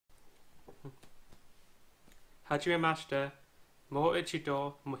はじめまして。もう一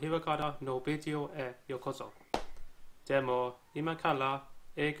度、hiraganaのビデオへようこそ。でも、今から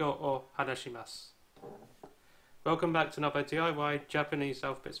英語を話します。Welcome back to another DIY Japanese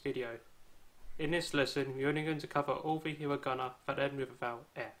alphabets video. In this lesson, we're only going to cover all the hiragana that end with a vowel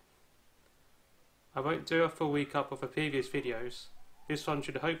e. I won't do a full recap of the previous videos. This one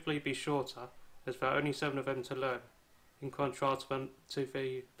should hopefully be shorter, as there are only 7 of them to learn, in contrast to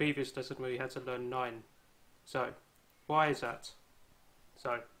the previous lesson where we had to learn 9. So, why is that?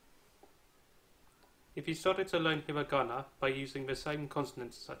 So, if you started to learn hiragana by using the same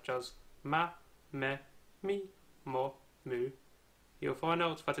consonants such as ma, me, mi, mo, mu, you'll find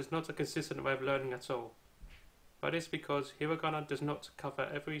out that it's not a consistent way of learning at all. That is because hiragana does not cover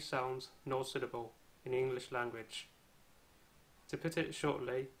every sound nor syllable in the English language. To put it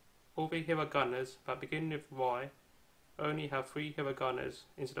shortly, all the hiraganas that begin with Y only have 3 hiraganas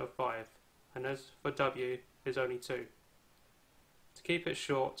instead of 5, and as for W, there's only 2. To keep it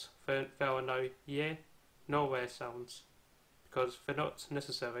short, there are no ye nor we sounds, because they're not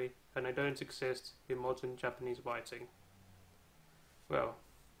necessary and they don't exist in modern Japanese writing. Well,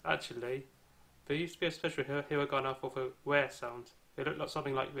 actually, there used to be a special hiragana for the we sound. It looked like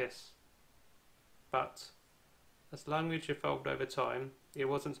something like this. But, as language evolved over time, it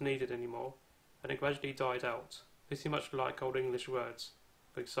wasn't needed anymore, and it gradually died out, pretty much like Old English words.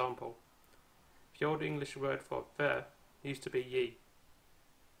 For example, the Old English word for there used to be ye.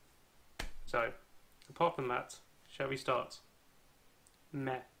 So, apart from that, shall we start?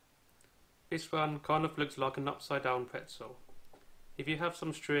 Me. This one kind of looks like an upside down pretzel. If you have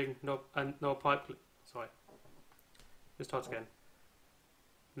some string nor pipe, let's start again.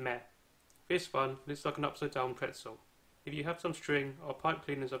 Me. This one looks like an upside down pretzel. If you have some string or pipe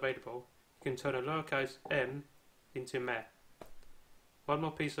cleaners available, you can turn a lowercase m into me. One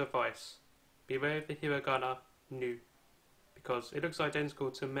more piece of advice. Beware of the hiragana nu, because it looks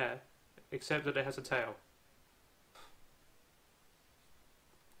identical to me, except that it has a tail.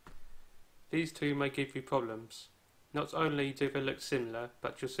 These two may give you problems. Not only do they look similar,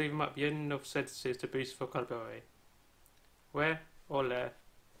 but you'll see them at the end of sentences to boost vocabulary. Where or le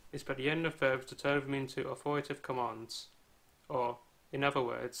is at the end of verbs to turn them into authoritative commands. Or, in other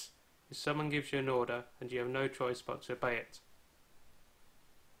words, if someone gives you an order and you have no choice but to obey it.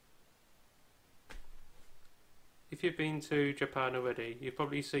 If you've been to Japan already, you've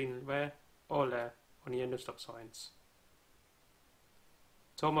probably seen re or le on the end of stop signs.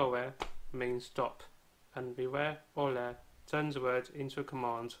 Tomoe means stop, and the re or le turns the word into a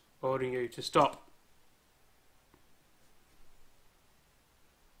command ordering you to stop.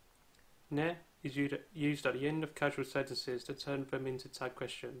 Ne is used at the end of casual sentences to turn them into tag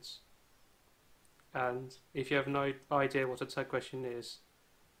questions. And if you have no idea what a tag question is,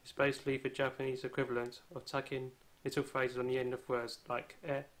 it's basically the Japanese equivalent of tagging little phrases on the end of words like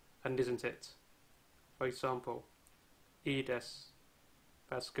and isn't it. For example, ii desu,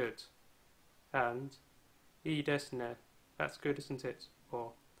 that's good, and ii desu ne, that's good isn't it,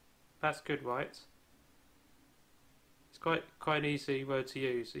 or that's good right. It's quite an easy word to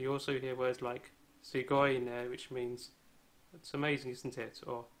use. You also hear words like sugoi ne, which means it's amazing isn't it,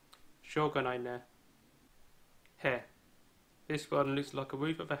 or shoganai ne. He. This one looks like a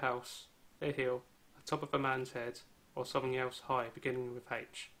roof of a house, a hill, the top of a man's head, or something else high beginning with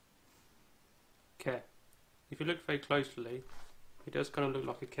H. Ke. If you look very closely, it does kind of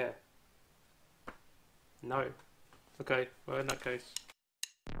look like a ke. No. Okay, well in that case.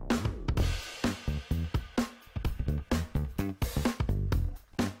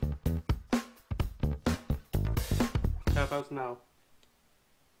 How about now?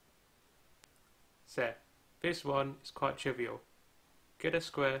 Se. This one is quite trivial. Get a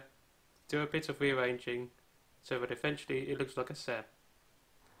square, do a bit of rearranging, so that eventually it looks like a se.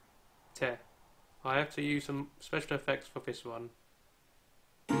 Te. I have to use some special effects for this one.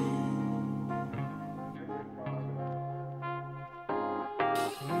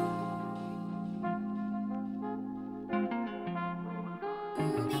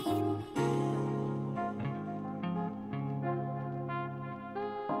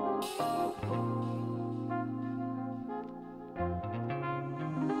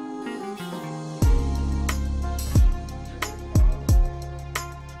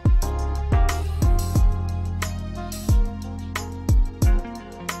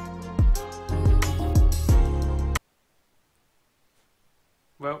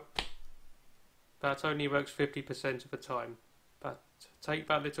 Well, that only works 50% of the time, but take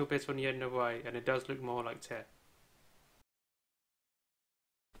that little bit on the end away and it does look more like te.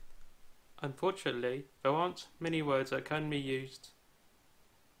 Unfortunately, there aren't many words that can be used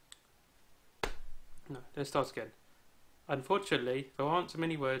No, let's start again. Unfortunately, there aren't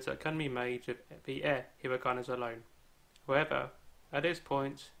many words that can be made with the hiraganas alone. However, at this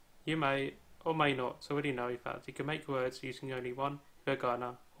point, you may or may not already know that you can make words using only one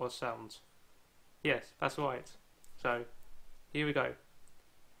hiragana or sound. Yes, that's right. So, here we go.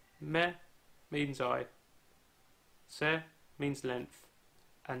 Me means eye, se means length,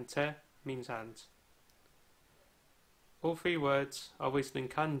 and te means hand. All three words are written in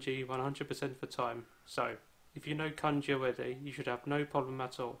kanji 100% of the time, so if you know kanji already, you should have no problem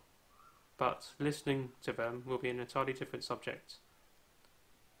at all. But listening to them will be an entirely different subject.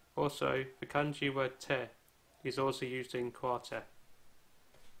 Also, the kanji word te is also used in karate.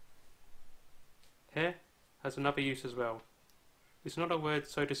 He has another use as well. It's not a word,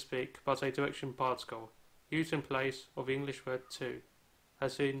 so to speak, but a direction particle, used in place of the English word to,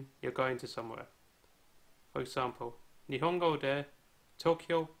 as in you're going to somewhere. For example, Nihongo de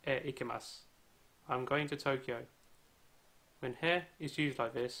Tokyo e ikimasu. I'm going to Tokyo. When he is used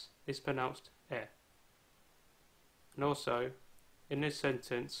like this, it's pronounced e. And also, in this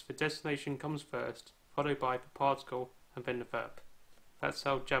sentence, the destination comes first, followed by the particle and then the verb. That's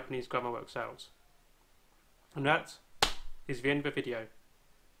how Japanese grammar works out. And that is the end of the video.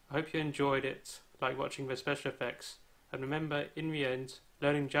 I hope you enjoyed it, like watching the special effects, and remember, in the end,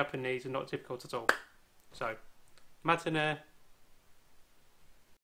 learning Japanese is not difficult at all. So, matane!